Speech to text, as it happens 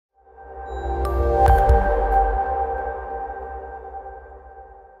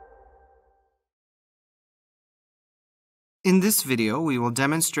In this video, we will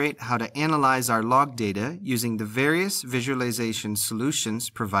demonstrate how to analyze our log data using the various visualization solutions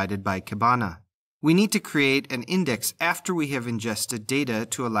provided by Kibana. We need to create an index after we have ingested data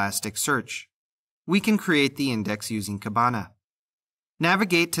to Elasticsearch. We can create the index using Kibana.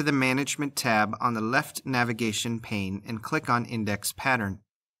 Navigate to the Management tab on the left navigation pane and click on Index Pattern.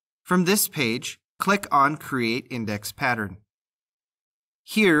 From this page, click on Create Index Pattern.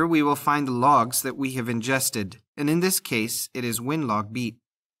 Here we will find the logs that we have ingested, and in this case it is WinLog beat.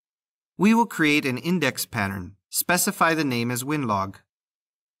 We will create an index pattern, specify the name as WinLog.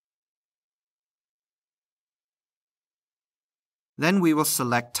 Then we will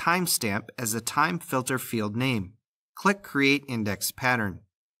select timestamp as a time filter field name. Click Create Index Pattern.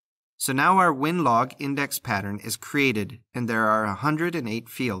 So now our WinLog index pattern is created and there are 108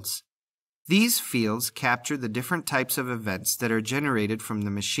 fields. These fields capture the different types of events that are generated from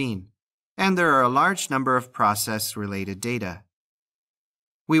the machine, and there are a large number of process-related data.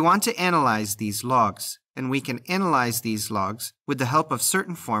 We want to analyze these logs, and we can analyze these logs with the help of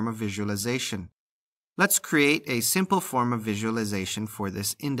certain form of visualization. Let's create a simple form of visualization for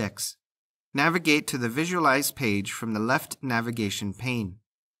this index. Navigate to the Visualize page from the left navigation pane.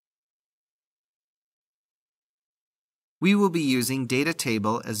 We will be using data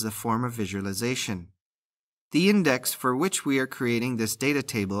table as the form of visualization. The index for which we are creating this data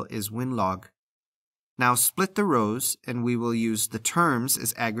table is WinLog. Now split the rows and we will use the terms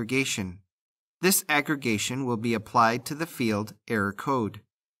as aggregation. This aggregation will be applied to the field error code.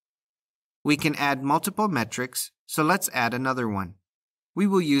 We can add multiple metrics, so let's add another one. We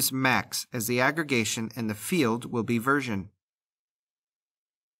will use max as the aggregation and the field will be version.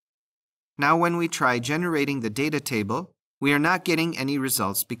 Now when we try generating the data table, we are not getting any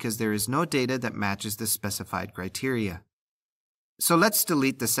results because there is no data that matches the specified criteria. So let's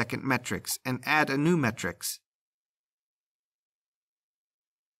delete the second matrix and add a new matrix.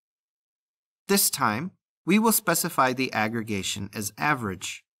 This time, we will specify the aggregation as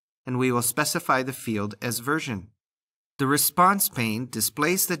average, and we will specify the field as version. The response pane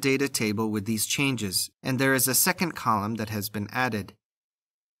displays the data table with these changes, and there is a second column that has been added.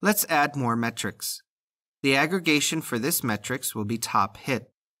 Let's add more metrics. The aggregation for this metrics will be top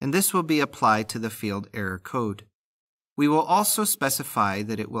hit, and this will be applied to the field error code. We will also specify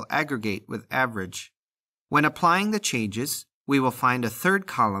that it will aggregate with average. When applying the changes, we will find a third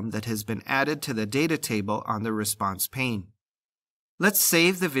column that has been added to the data table on the response pane. Let's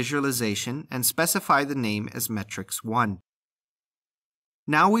save the visualization and specify the name as metrics 1.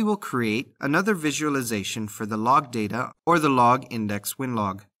 Now we will create another visualization for the log data or the log index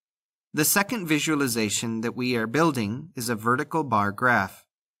WinLog. The second visualization that we are building is a vertical bar graph.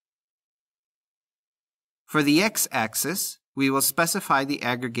 For the x-axis, we will specify the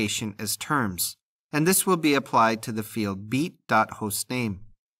aggregation as terms, and this will be applied to the field beat.hostname.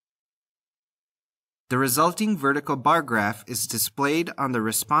 The resulting vertical bar graph is displayed on the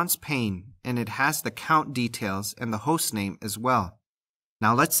response pane, and it has the count details and the hostname as well.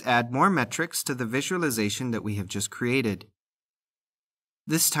 Now let's add more metrics to the visualization that we have just created.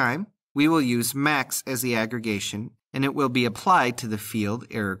 This time, we will use max as the aggregation, and it will be applied to the field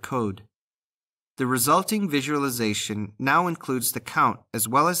error code. The resulting visualization now includes the count as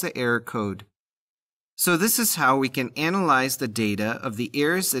well as the error code. So this is how we can analyze the data of the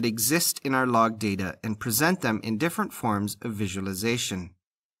errors that exist in our log data and present them in different forms of visualization.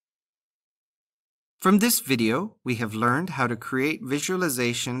 From this video, we have learned how to create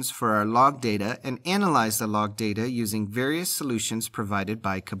visualizations for our log data and analyze the log data using various solutions provided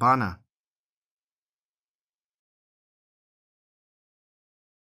by Kibana.